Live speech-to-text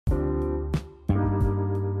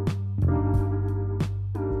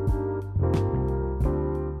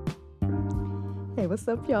what's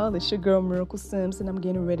up, y'all? It's your girl, Miracle Sims, and I'm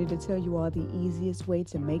getting ready to tell you all the easiest way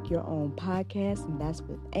to make your own podcast, and that's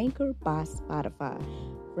with Anchor by Spotify.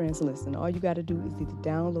 Friends, listen, all you got to do is either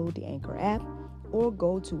download the Anchor app or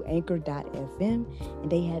go to anchor.fm, and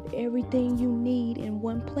they have everything you need in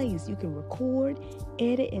one place. You can record,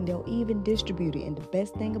 edit, and they'll even distribute it. And the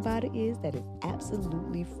best thing about it is that it's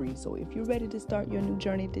absolutely free. So if you're ready to start your new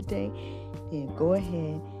journey today, then go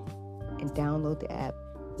ahead and download the app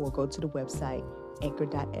or go to the website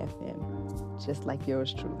anchor.fm, just like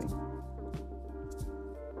yours truly.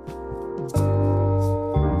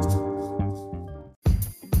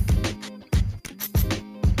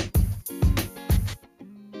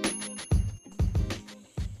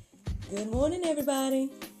 Good morning,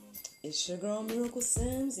 everybody. It's your girl, Miracle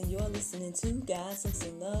Sims, and you're listening to God, Sex,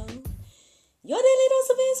 and Love, your daily dose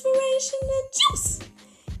of inspiration and juice.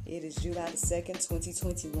 It is July the 2nd,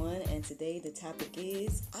 2021, and today the topic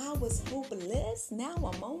is, I was hopeless, now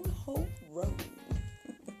I'm on Hope Road.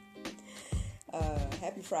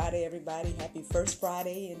 Happy Friday, everybody. Happy first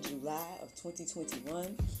Friday in July of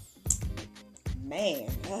 2021. Man,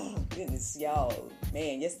 oh goodness, y'all.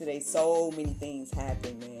 Man, yesterday so many things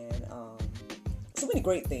happened, man. So many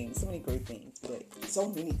great things, but so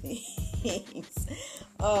many things.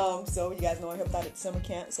 So you guys know I helped out at summer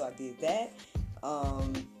camp, so I did that.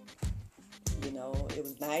 It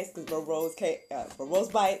was nice because Bro Rose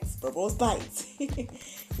Bites. He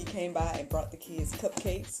came by and brought the kids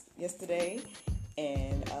cupcakes yesterday,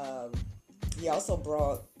 and he also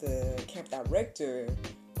brought the camp director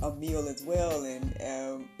a meal as well. And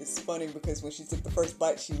it's funny because when she took the first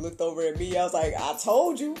bite, she looked over at me. I was like, I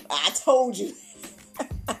told you. I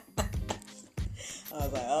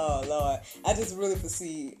was like, oh Lord. I just really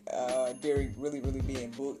foresee Derek really being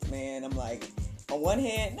booked, man. I'm like, on one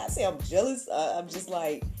hand, not say I'm jealous. I'm just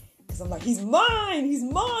like, because I'm like, he's mine.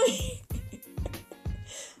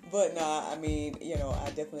 But nah, I mean, I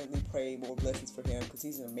definitely pray more blessings for him because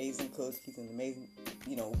he's an amazing cook. He's an amazing,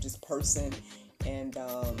 just person. And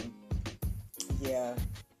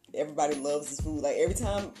everybody loves his food. Like every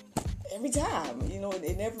time,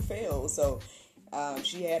 it never fails. So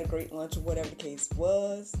she had a great lunch or whatever the case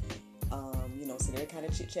was. So they're kind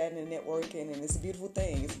of chit-chatting and networking, and it's a beautiful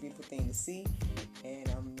thing. It's a beautiful thing to see, and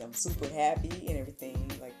I'm super happy and everything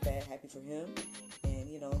like that. Happy for him, and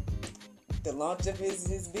the launch of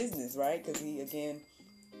his business, right? Because he again,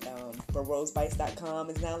 BroRoseBites.com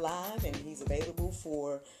is now live, and he's available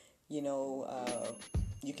for, you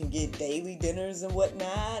can get daily dinners and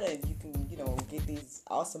whatnot, and you can get these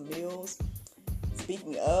awesome meals.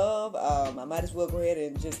 Speaking of, I might as well go ahead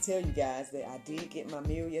and just tell you guys that I did get my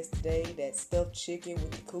meal yesterday, that stuffed chicken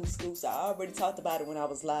with the couscous. I already talked about it when I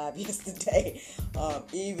was live yesterday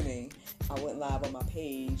evening. I went live on my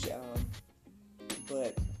page,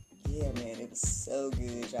 but yeah, man, it was so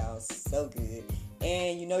good, y'all, so good.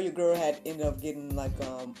 And your girl had ended up getting like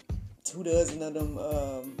 2 dozen of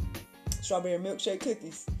them strawberry milkshake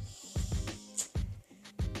cookies.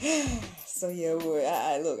 So yeah,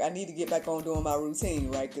 I need to get back on doing my routine,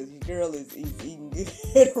 right? Because your girl is eating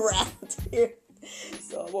good around here.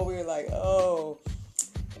 So I'm over here like,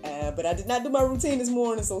 but I did not do my routine this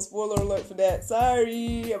morning, so spoiler alert for that.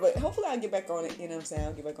 Sorry, but hopefully I'll get back on it. You know what I'm saying?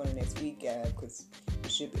 I'll get back on it next week, because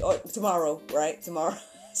it should be tomorrow, right? Tomorrow,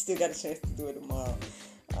 still got a chance to do it tomorrow,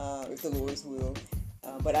 if the Lord's will.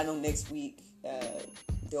 But I know next week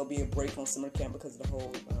there'll be a break on summer camp because of the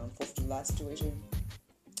whole 4th of July situation.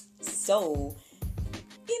 So,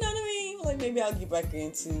 you know what I mean? Like, maybe I'll get back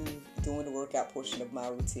into doing the workout portion of my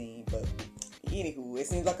routine. But, anywho, it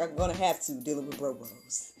seems like I'm going to have to, dealing with Bro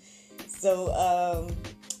Rose. So,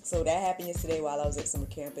 so that happened yesterday while I was at summer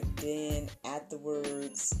camp. And then,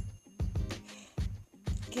 afterwards,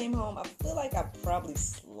 came home. I feel like I probably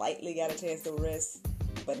slightly got a chance to rest,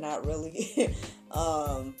 but not really.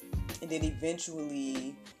 And then,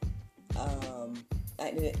 eventually, I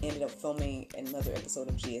ended up filming another episode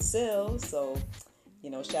of GSL, so,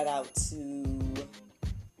 shout out to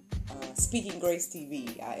Speaking Grace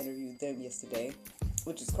TV. I interviewed them yesterday,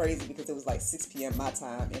 which is crazy because it was like 6 p.m. my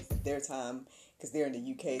time, and for their time, because they're in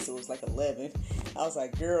the UK, so it was like 11. I was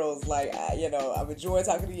like, girls, like, I'm enjoying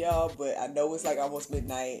talking to y'all, but I know it's like almost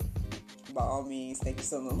midnight. By all means, thank you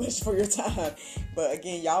so much for your time. But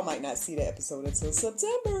again, y'all might not see that episode until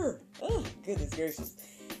September. Oh, goodness gracious.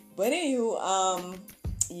 But anywho,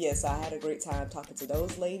 yes, I had a great time talking to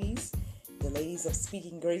those ladies, the ladies of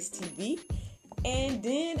Speaking Grace TV. And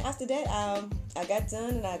then after that, I got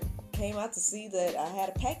done and I came out to see that I had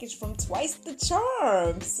a package from Twice the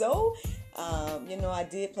Charm. So, I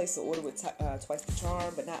did place the order with Twice the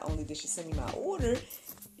Charm, but not only did she send me my order,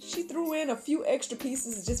 she threw in a few extra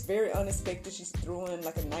pieces, just very unexpected. She threw in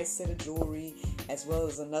like a nice set of jewelry as well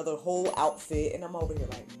as another whole outfit. And I'm over here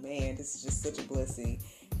like, man, this is just such a blessing.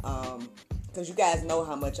 Because you guys know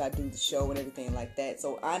how much I do the show and everything like that.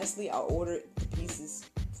 So honestly, I ordered the pieces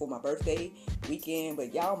for my birthday weekend,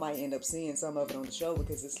 but y'all might end up seeing some of it on the show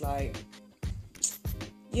because it's like,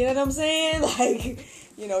 you know what I'm saying? Like,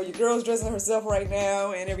 you know, your girl's dressing herself right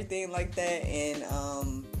now and everything like that.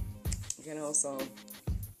 And, you know, so,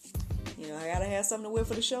 you know, I gotta have something to wear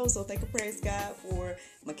for the show. So thank and praise God for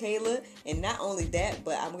Michaela. And not only that,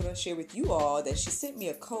 but I'm gonna share with you all that she sent me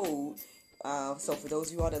a code. So for those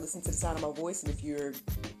of you all that listen to the sound of my voice, and if you're,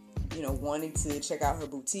 you know, wanting to check out her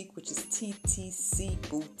boutique, which is TTC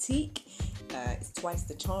Boutique, it's Twice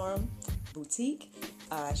the Charm Boutique.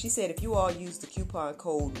 She said if you all use the coupon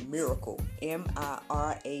code MIRACLE, MIRACLE,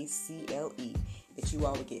 that you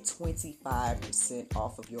all would get 25%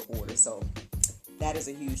 off of your order. So that is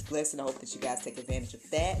a huge blessing. I hope that you guys take advantage of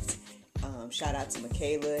that. Shout out to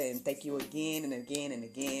Michaela, and thank you again and again and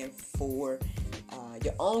again for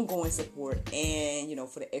your ongoing support, and you know,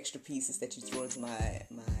 for the extra pieces that you throw into my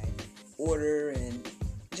order and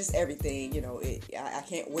just everything. You know, I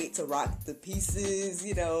can't wait to rock the pieces.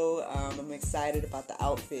 You know, I'm excited about the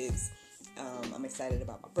outfits. I'm excited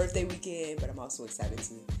about my birthday weekend, but I'm also excited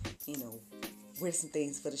to, you know, wear some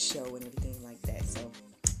things for the show and everything like that. So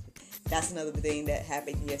that's another thing that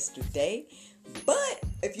happened yesterday. But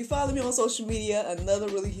if you follow me on social media, another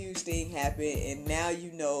really huge thing happened, and now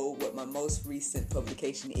you know what my most recent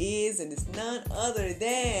publication is, and it's none other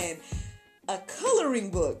than a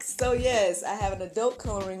coloring book. So yes, I have an adult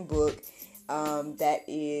coloring book that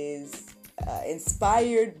is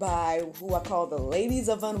inspired by who I call the Ladies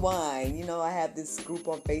of Unwind. You know, I have this group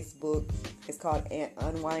on Facebook. It's called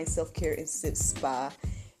Unwind Self-Care and Sip Spa.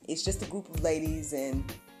 It's just a group of ladies, and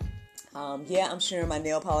I'm sharing my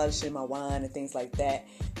nail polish and my wine and things like that.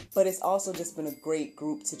 But it's also just been a great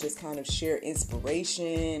group to just kind of share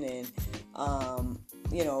inspiration and,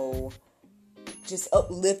 you know, just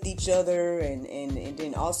uplift each other and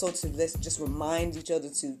then also to let's just remind each other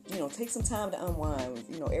to, you know, take some time to unwind.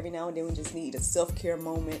 You know, every now and then we just need a self-care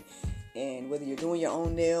moment. And whether you're doing your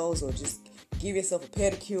own nails or just give yourself a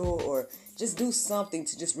pedicure or just do something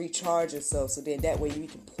to just recharge yourself, so then that way you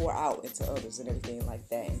can pour out into others and everything like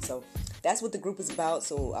that. And so that's what the group is about.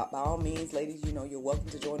 So by all means, ladies, you know, you're welcome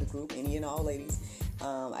to join the group, any and all ladies.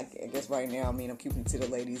 I guess right now, I'm keeping it to the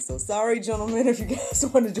ladies. So sorry, gentlemen, if you guys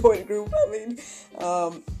want to join the group.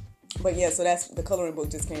 But yeah, so that's the coloring book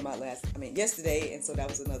just came out yesterday. And so that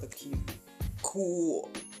was another cute, cool,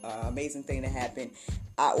 amazing thing that happened.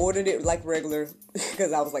 I ordered it like regular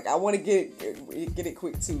because I was like, I want to get it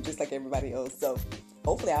quick too, just like everybody else. So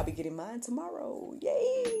hopefully I'll be getting mine tomorrow.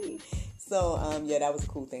 Yay! So that was a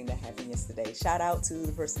cool thing that happened yesterday. Shout out to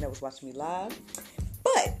the person that was watching me live.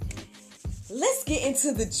 But let's get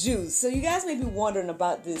into the juice. So you guys may be wondering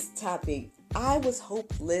about this topic. I was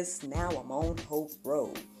hopeless. Now I'm on Hope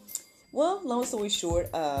Road. Well, long story short,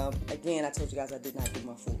 again, I told you guys I did not do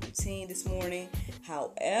my full routine this morning.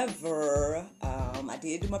 However, I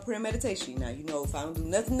did do my prayer meditation. Now, you know, if I don't do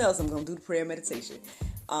nothing else, I'm going to do the prayer meditation.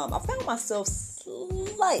 I found myself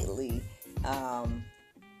slightly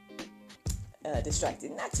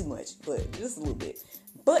distracted. Not too much, but just a little bit.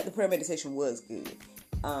 But the prayer meditation was good.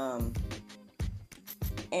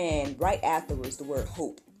 And right afterwards, the word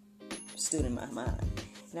hope stood in my mind.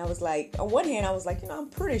 And I was like, on one hand, I was like, you know, I'm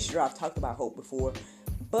pretty sure I've talked about hope before.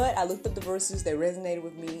 But I looked up the verses, they resonated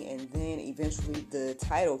with me, and then eventually the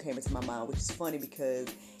title came into my mind, which is funny because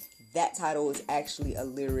that title is actually a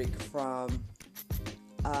lyric from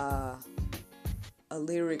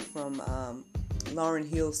Lauryn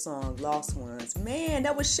Hill's song, Lost Ones. Man,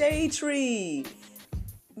 that was Shade Tree.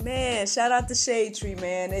 Man, shout out to Shade Tree,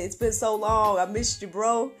 man. It's been so long. I missed you,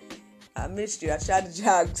 bro. I missed you. I tried to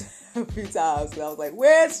jog a few times, and I was like,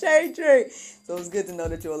 where's Shade Tree? So it's good to know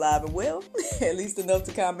that you're alive and well, at least enough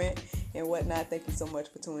to comment and whatnot. Thank you so much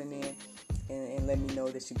for tuning in and letting me know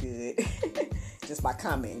that you're good. Just by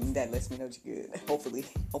commenting, that lets me know that you're good.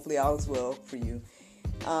 Hopefully all is well for you.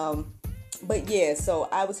 But yeah, so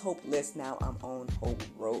I was hopeless. Now I'm on Hope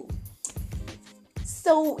Road.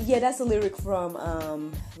 So yeah, that's a lyric from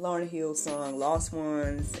Lauryn Hill's song, Lost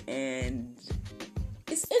Ones. And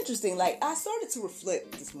it's interesting. Like, I started to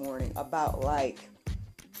reflect this morning about, like,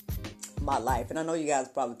 my life. And I know you guys are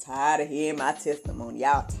probably tired of hearing my testimony.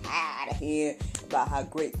 Y'all tired of hearing about how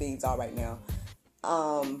great things are right now.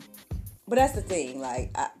 But that's the thing.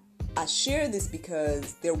 Like, I share this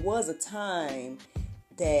because there was a time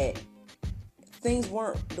that things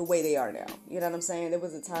weren't the way they are now. You know what I'm saying? There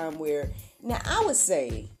was a time where, now I would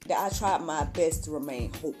say that I tried my best to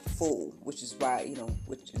remain hopeful, which is why,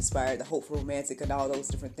 which inspired the Hopeful Romantic and all those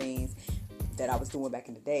different things that I was doing back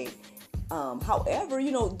in the day. However,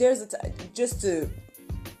 there's just to,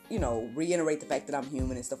 reiterate the fact that I'm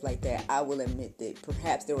human and stuff like that, I will admit that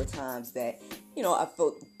perhaps there were times that, I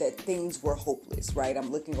felt that things were hopeless, right?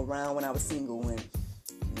 I'm looking around when I was single and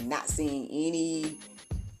not seeing any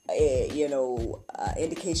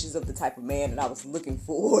indications of the type of man that I was looking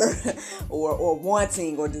for or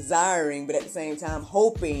wanting or desiring, but at the same time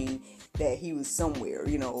hoping that he was somewhere,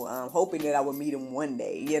 hoping that I would meet him one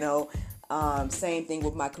day, same thing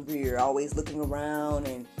with my career, always looking around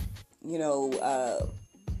and,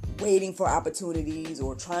 waiting for opportunities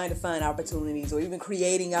or trying to find opportunities or even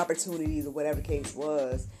creating opportunities or whatever the case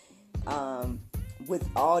was, with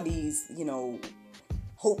all these,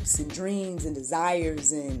 hopes and dreams and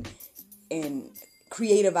desires and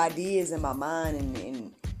creative ideas in my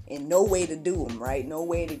mind and no way to do them, right? No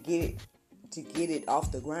way to get it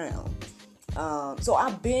off the ground. So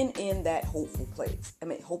I've been in that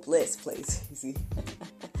hopeless place, you see.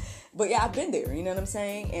 But yeah, I've been there, you know what I'm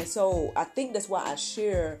saying? And so I think that's why I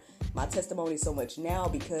share my testimony so much now,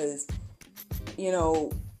 because,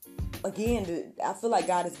 again, I feel like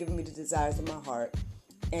God has given me the desires of my heart.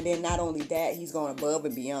 And then not only that, he's gone above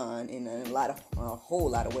and beyond in a whole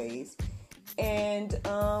lot of ways. And,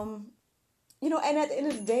 and at the end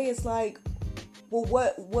of the day, it's like, well,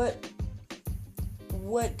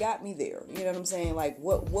 what got me there? You know what I'm saying? Like,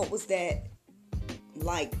 what was that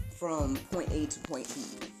like from point A to point B?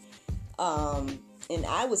 And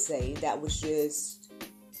I would say that was just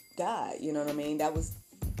God, you know what I mean? That was,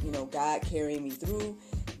 God carrying me through,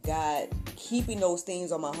 God keeping those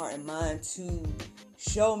things on my heart and mind to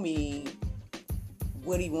show me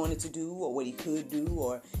what he wanted to do or what he could do,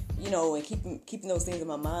 or, and keeping those things in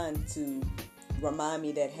my mind to remind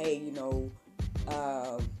me that, hey,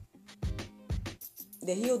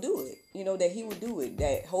 that he'll do it, that he will do it,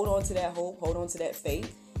 that hold on to that hope, hold on to that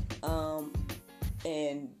faith.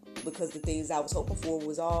 And because the things I was hoping for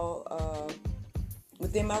was all,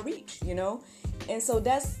 within my reach, and so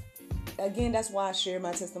that's why I share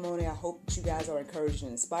my testimony. I hope that you guys are encouraged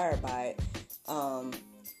and inspired by it.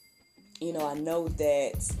 I know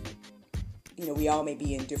that, we all may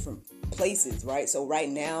be in different places, right? So right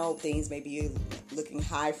now things may be looking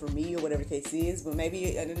high for me or whatever the case is, but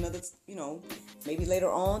maybe at another, maybe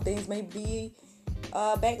later on things may be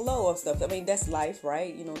back low or stuff. I mean, that's life,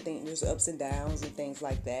 right? There's ups and downs and things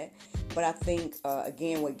like that. But I think,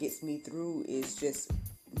 again, what gets me through is just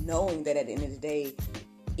knowing that at the end of the day,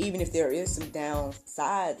 even if there is some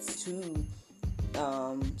downsides to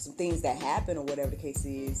some things that happen or whatever the case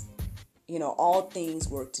is, all things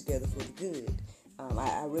work together for the good.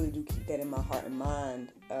 I really do keep that in my heart and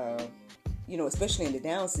mind, especially in the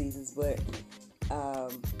down seasons. But,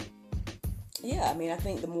 I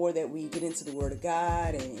think the more that we get into the Word of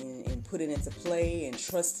God and put it into play and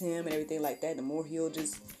trust him and everything like that, the more he'll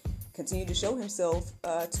just continue to show himself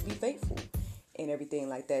to be faithful and everything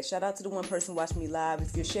like that. Shout out to the one person watching me live.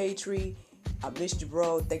 If you're Shade Tree, I missed you,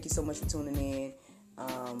 bro. Thank you so much for tuning in.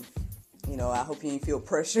 I hope you didn't feel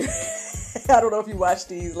pressure. I don't know if you watched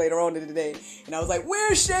these later on in the day. And I was like,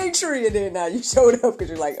 where's Shade Tree? And then now you showed up because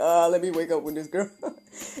you're like, let me wake up with this girl.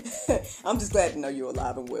 I'm just glad to know you're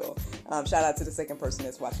alive and well. Shout out to the second person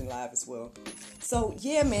that's watching live as well. So,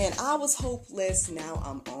 yeah, man, I was hopeless. Now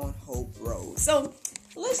I'm on Hope Road. So,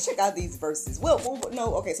 let's check out these verses.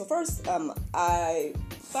 So first, I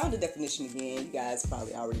found the definition again. You guys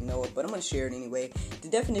probably already know it, but I'm going to share it anyway. The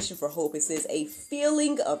definition for hope, it says a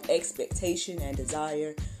feeling of expectation and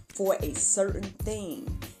desire for a certain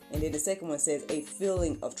thing. And then the second one says a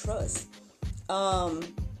feeling of trust. I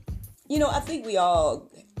think we all,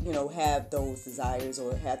 have those desires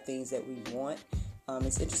or have things that we want.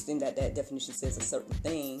 It's interesting that definition says a certain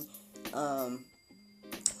thing.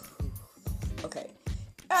 Okay.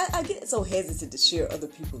 I get so hesitant to share other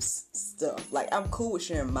people's stuff. Like, I'm cool with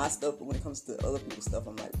sharing my stuff, but when it comes to other people's stuff,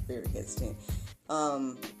 I'm like very hesitant.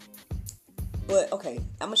 But okay,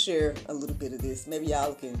 I'm gonna share a little bit of this. Maybe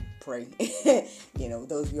y'all can pray.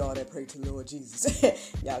 Those of y'all that pray to the Lord Jesus,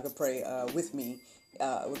 y'all can pray with me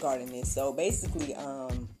regarding this. So basically,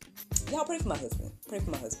 y'all pray for my husband. Pray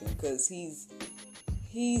for my husband because he's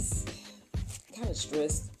kind of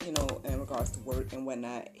stressed, in regards to work and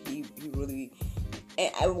whatnot. He really.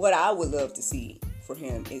 And what I would love to see for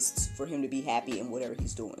him is for him to be happy in whatever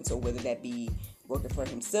he's doing. So whether that be working for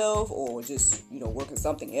himself or just, working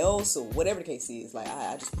something else or whatever the case is, like,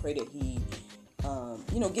 I just pray that he,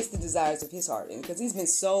 gets the desires of his heart. And because he's been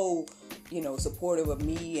so supportive of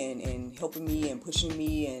me and helping me and pushing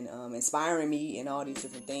me and inspiring me and all these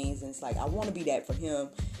different things. And it's like, I want to be that for him.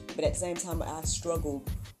 But at the same time, I struggle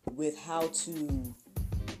with how to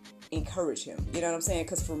encourage him. You know what I'm saying?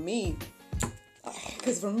 Because for me,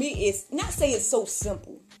 it's not say it's so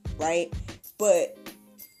simple, right? But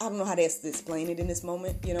I don't know how to explain it in this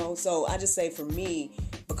moment, So I just say for me,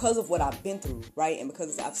 because of what I've been through, right? And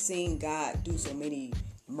because I've seen God do so many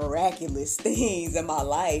miraculous things in my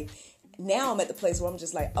life, now I'm at the place where I'm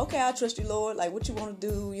just like, okay, I trust you, Lord. Like, what you want to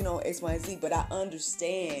do, X, Y, and Z. But I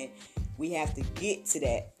understand we have to get to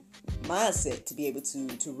that mindset to be able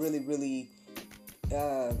to really, really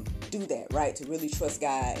do that, right? To really trust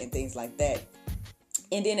God and things like that.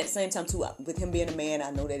 And then at the same time, too, with him being a man,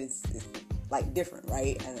 I know that it's like different,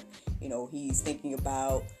 right? And, he's thinking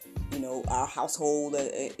about, our household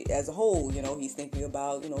as a whole. He's thinking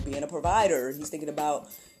about, being a provider. He's thinking about,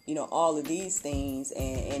 all of these things,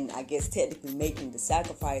 and I guess technically making the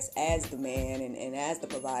sacrifice as the man and as the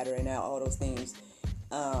provider and all those things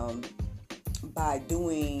by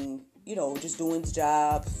doing, just doing the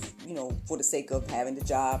job, for the sake of having the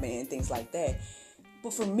job and things like that.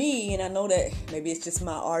 But for me, and I know that maybe it's just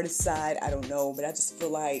my artist side, I don't know, but I just feel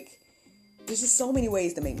like there's just so many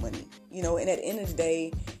ways to make money, and at the end of the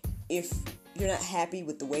day, if you're not happy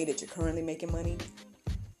with the way that you're currently making money,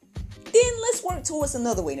 then let's work towards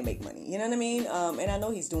another way to make money. You know what I mean? And I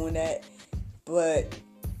know he's doing that, but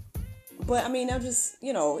I mean, I'm just,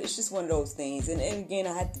 it's just one of those things. And again,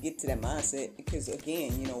 I had to get to that mindset because,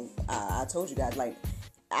 again, I told you guys, like,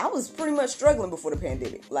 I was pretty much struggling before the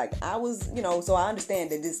pandemic. Like, I was, so I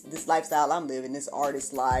understand that this lifestyle I'm living, this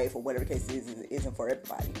artist life or whatever the case isn't for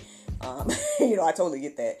everybody. I totally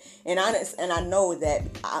get that. And I know that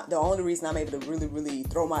the only reason I'm able to really, really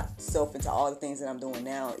throw myself into all the things that I'm doing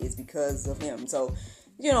now is because of him. So,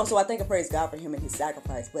 so I thank and praise God for him and his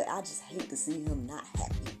sacrifice, but I just hate to see him not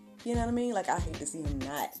happy. You know what I mean? Like, I hate to see him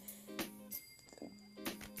not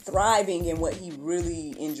thriving in what he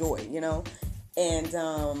really enjoyed,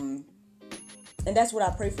 And that's what I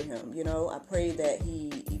pray for him, I pray that he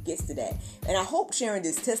gets to that. And I hope sharing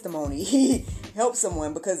this testimony, he helps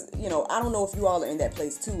someone because, I don't know if you all are in that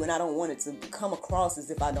place too. And I don't want it to come across as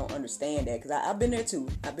if I don't understand that because I've been there too.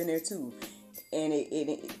 And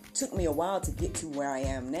it took me a while to get to where I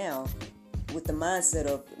am now with the mindset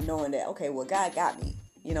of knowing that, okay, well, God got me,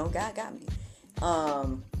 God got me.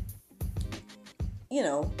 And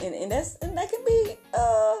that can be,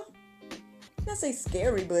 not say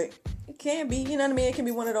scary, but it can be, you know what I mean? It can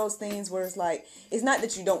be one of those things where it's like, it's not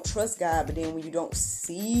that you don't trust God, but then when you don't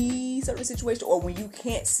see certain situations or when you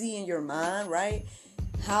can't see in your mind, right,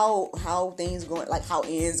 how things going, like how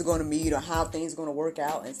ends are going to meet or how things are going to work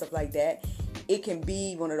out and stuff like that, it can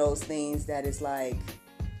be one of those things that is like,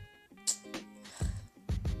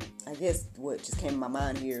 I guess what just came to my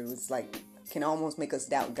mind here was like, can almost make us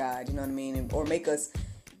doubt God, you know what I mean? Or make us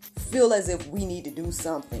feel as if we need to do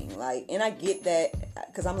something. Like, and I get that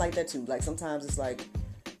because I'm like that too. Like sometimes it's like,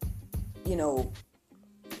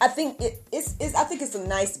 I think it's a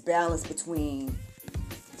nice balance between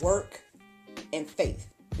work and faith.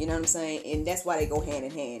 You know what I'm saying? And that's why they go hand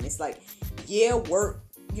in hand. It's like, yeah, work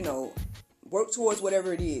towards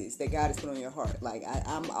whatever it is that God has put on your heart. Like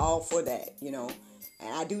I'm all for that,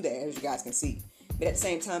 and I do that, as you guys can see. But at the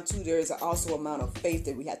same time too, there is also an amount of faith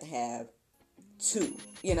that we have to have too.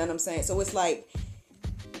 You know what I'm saying? So it's like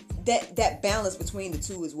that balance between the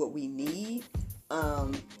two is what we need.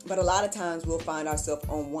 But a lot of times we'll find ourselves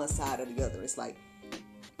on one side or the other. It's like,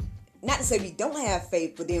 not to say we don't have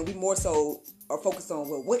faith, but then we more so are focused on,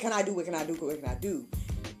 well, what can I do? What can I do? What can I do?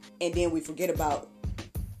 And then we forget about,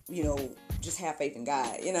 just have faith in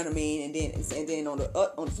God. You know what I mean? And then on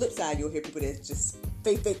the flip side, you'll hear people that's just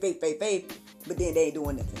faith, but then they ain't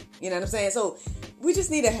doing nothing. You know what I'm saying? So we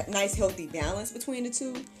just need a nice, healthy balance between the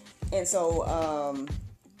two. And so,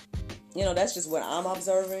 that's just what I'm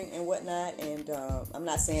observing and whatnot. And I'm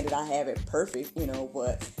not saying that I have it perfect,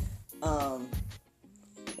 but,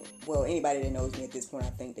 well, anybody that knows me at this point,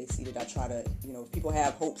 I think they see that I try to, if people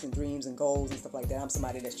have hopes and dreams and goals and stuff like that, I'm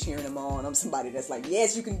somebody that's cheering them on. I'm somebody that's like,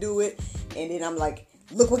 yes, you can do it. And then I'm like,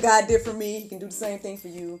 look what God did for me. He can do the same thing for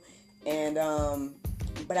you. And,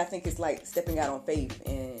 but I think it's like stepping out on faith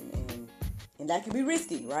and that can be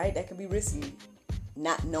risky, right? That can be risky.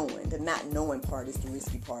 Not knowing. The not knowing part is the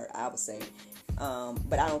risky part, I would say.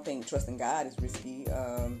 But I don't think trusting God is risky.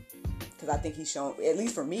 Because I think he's shown, at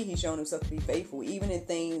least for me, he's shown himself to be faithful, even in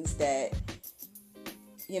things that,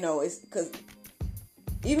 it's because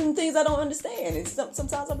even things I don't understand. And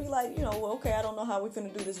sometimes I'll be like, well, okay, I don't know how we're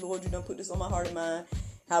finna do this, Lord. You done put this on my heart and mind.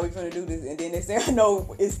 how we gonna do this? And then they say, I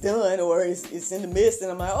know it's done, or it's in the midst,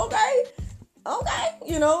 and I'm like, okay,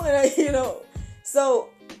 and so,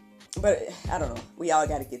 but I don't know. We all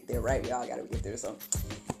got to get there, right? We all got to get there. So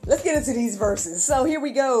let's get into these verses. So here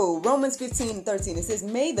we go. Romans 15:13. It says,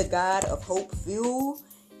 may the God of hope fill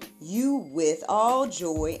you with all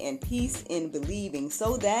joy and peace in believing,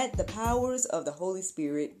 so that the powers of the Holy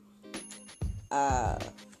Spirit,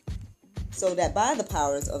 so that by the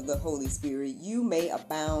powers of the Holy Spirit you may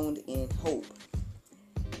abound in hope.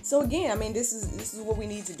 So again, I mean, this is what we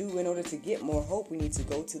need to do in order to get more hope. We need to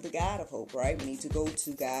go to the God of hope, right? We need to go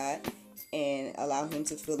to God and allow him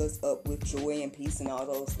to fill us up with joy and peace and all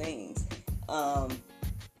those things. I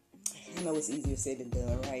know it's easier said than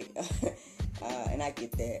done, right? And I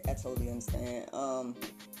get that. I totally understand.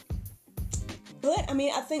 But I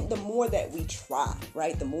mean, I think the more that we try,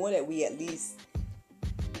 right? The more that we at least,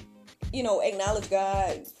 acknowledge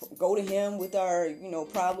God, go to him with our,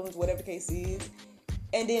 problems, whatever the case is,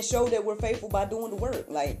 and then show that we're faithful by doing the work.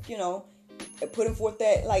 Like, putting forth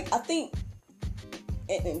that, like, I think,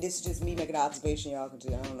 and this is just me making an observation, y'all can do,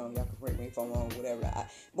 I don't know, y'all can correct me if I'm wrong, whatever.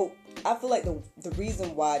 But I feel like the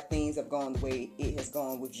reason why things have gone the way it has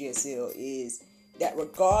gone with GSL is that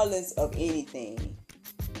regardless of anything,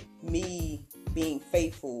 me being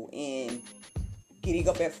faithful in getting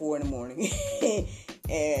up at 4 a.m.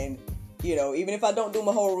 and, even if I don't do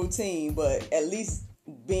my whole routine, but at least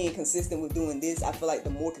being consistent with doing this, I feel like the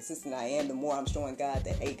more consistent I am, the more I'm showing God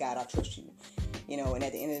that, hey, God, I trust you. And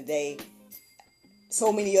at the end of the day,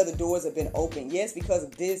 so many other doors have been open. Yes, because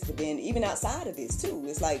of this, but then even outside of this too,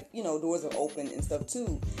 it's like, doors are open and stuff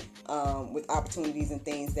too, with opportunities and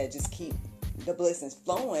things that just keep the blessings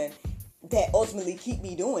flowing that ultimately keep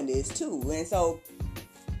me doing this too. And so,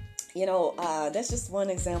 that's just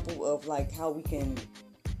one example of like how we can,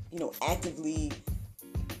 actively,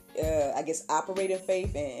 I guess, operate in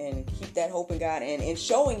faith and keep that hope in God and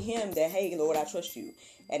showing him that, hey, Lord, I trust you.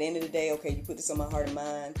 At the end of the day, okay, you put this on my heart and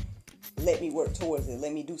mind. Let me work towards it.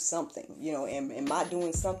 Let me do something, and am I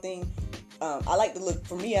doing something? I like to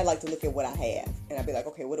look at what I have, and I'd be like,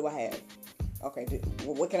 okay, what do I have? Okay,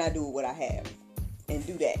 what can I do with what I have? And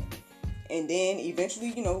do that. And then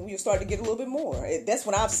eventually, you start to get a little bit more. That's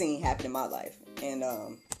what I've seen happen in my life. And,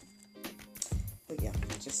 but yeah,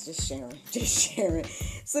 just sharing.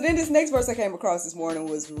 So then this next verse I came across this morning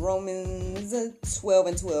was Romans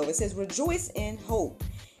 12:12. It says, rejoice in hope.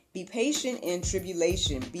 Be patient in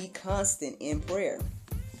tribulation. Be constant in prayer.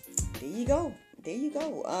 There you go.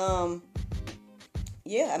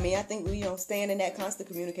 Yeah, I mean, I think, staying in that constant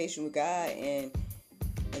communication with God, and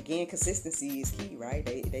again, consistency is key, right?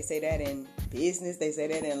 They say that in business. They say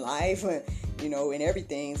that in life, in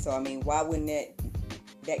everything. So, I mean, why wouldn't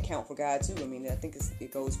that count for God too? I mean, I think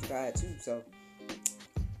it goes for God too. So,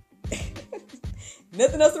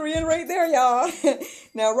 nothing else to reiterate there, y'all.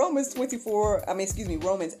 Now, Romans 8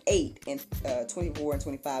 and 24 and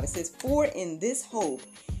 25. It says, for in this hope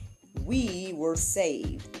we were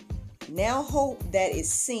saved. Now hope that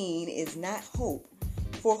is seen is not hope.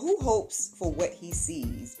 For who hopes for what he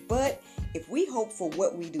sees? But if we hope for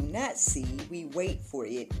what we do not see, we wait for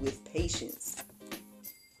it with patience.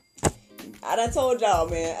 I done told y'all,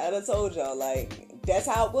 man. Like, that's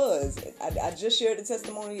how it was. I just shared the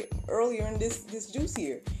testimony earlier in this juice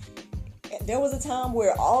here. There was a time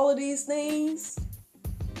where all of these things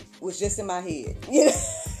was just in my head, and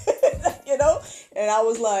I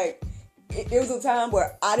was like, it was a time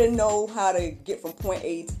where I didn't know how to get from point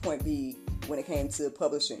A to point B when it came to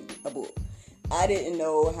publishing a book. I didn't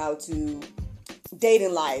know how to date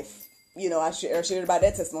in life. I shared about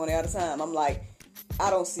that testimony all the time. I'm like, I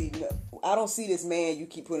don't see this man you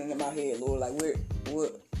keep putting in my head, Lord. Like, where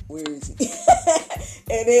is he?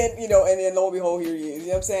 and then lo and behold, here he is. You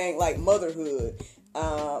know what I'm saying? Like, motherhood,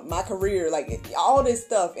 my career, like all this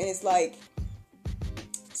stuff. And it's like,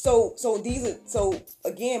 so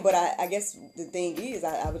again, but I guess the thing is,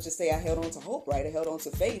 I would just say I held on to hope, right? I held on to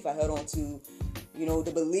faith. I held on to,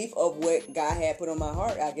 the belief of what God had put on my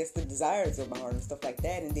heart. I guess the desires of my heart and stuff like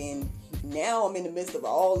that. And then now I'm in the midst of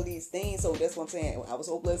all of these things. So that's what I'm saying. I was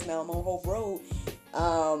hopeless. Now I'm on Hope Road.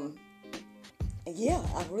 And yeah,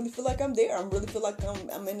 I really feel like I'm there. I really feel like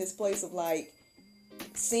I'm in this place of like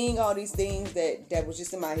seeing all these things that was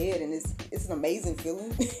just in my head, and it's an amazing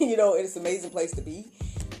feeling. It's an amazing place to be.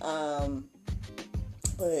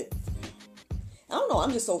 But I don't know.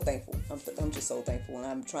 I'm just so thankful. I'm just so thankful, and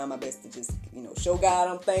I'm trying my best to just show God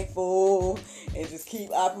I'm thankful and just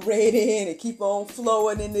keep operating and keep on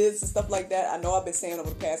flowing in this and stuff like that. I know I've been saying over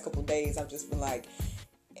the past couple of days. I've just been like,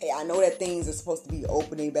 hey, I know that things are supposed to be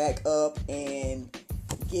opening back up and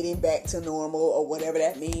getting back to normal or whatever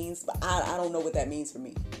that means. But I don't know what that means for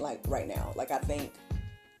me, like right now. Like I think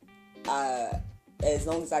as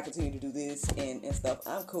long as I continue to do this and stuff,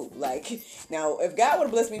 I'm cool. Like now, if God would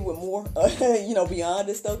have blessed me with more, beyond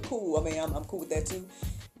this stuff, cool. I mean, I'm cool with that too.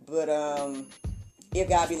 But if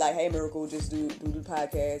God be like, hey, Miracle, just do the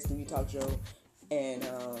podcast, do your talk show, and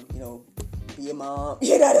be a mom,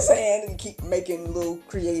 you know what I'm saying, and keep making little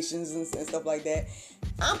creations and stuff like that,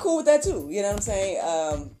 I'm cool with that too, you know what I'm saying.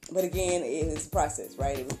 But again, it's a process,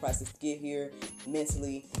 right? It was a process to get here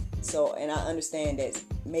mentally. So, and I understand that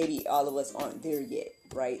maybe all of us aren't there yet,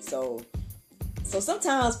 right? So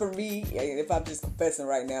sometimes for me, if I'm just confessing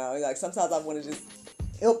right now, like sometimes I want to just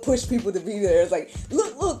help push people to be there. It's like,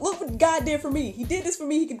 look what God did for me. He did this for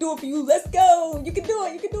me. He can do it for you. Let's go. You can do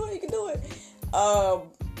it. You can do it. You can do it.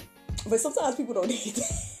 But sometimes people don't need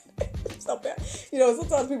that. Sometimes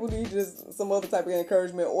people need just some other type of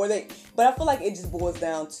encouragement, but I feel like it just boils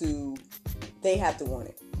down to they have to want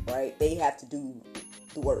it, right? They have to do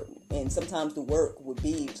the work. And sometimes the work would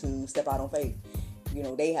be to step out on faith.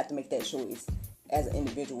 They have to make that choice as an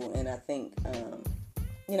individual. And I think, so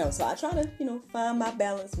I try to, find my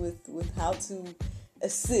balance with how to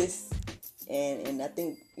assist. And I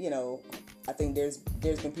think, I think there's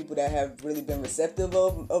been people that have really been receptive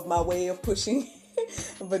of my way of pushing.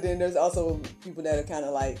 But then there's also people that are kind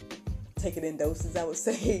of like take it in doses, I would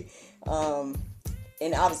say. And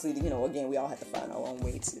obviously, again, we all have to find our own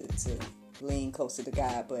way to lean closer to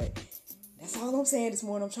God. But that's all I'm saying this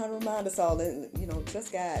morning. I'm trying to remind us all that,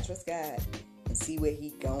 trust God, and see what He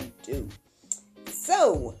gonna do.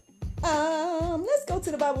 So, let's go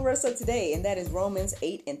to the Bible verse of today, and that is Romans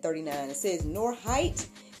 8:39. It says, nor height,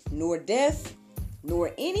 nor depth,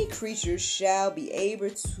 nor any creature shall be able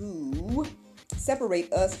to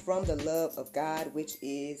separate us from the love of God, which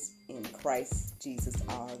is in Christ Jesus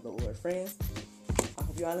our Lord. Friends, I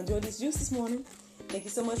hope you all enjoyed this juice this morning. Thank you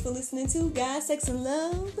so much for listening to God, Sex, and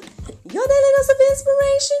Love, your daily dose of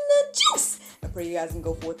inspiration and juice. I pray you guys can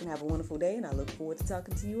go forth and have a wonderful day, and I look forward to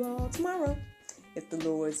talking to you all tomorrow, if the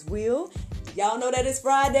Lord's will. Y'all know that it's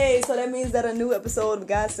Friday, so that means that a new episode of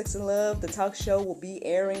God, Sex, and Love, the talk show, will be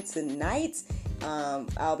airing tonight.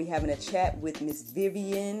 I'll be having a chat with Miss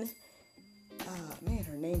Vivian.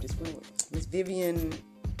 Her name just went. Miss Vivian.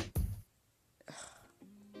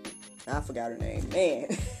 I forgot her name. Man.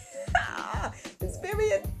 Miss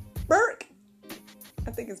Vivian Burke.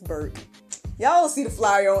 I think it's Burke. Y'all see the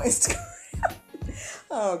flyer on Instagram.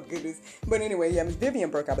 Oh, goodness. But anyway, Miss Vivian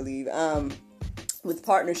Burke, I believe. With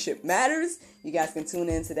Partnership Matters. You guys can tune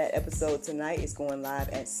into that episode tonight. It's going live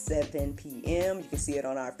at 7 p.m. You can see it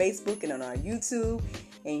on our Facebook and on our YouTube.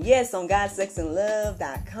 And yes, on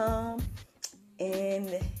GodSexAndLove.com. And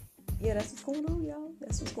yeah, that's what's going on, y'all.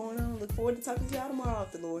 That's what's going on. Look forward to talking to y'all tomorrow,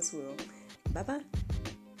 if the Lord's will. Bye-bye.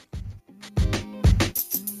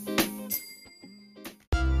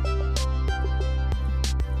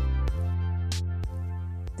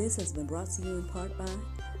 This has been brought to you in part by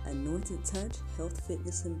Anointed Touch Health,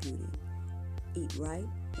 Fitness, and Beauty. Eat right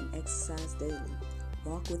and exercise daily.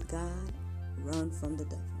 Walk with God. Run from the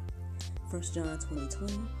devil. 1 John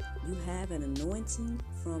 20:20. You have an anointing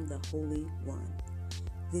from the Holy One.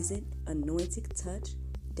 Visit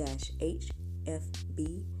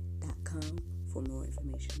anointedtouch-hfb.com for more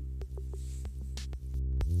information.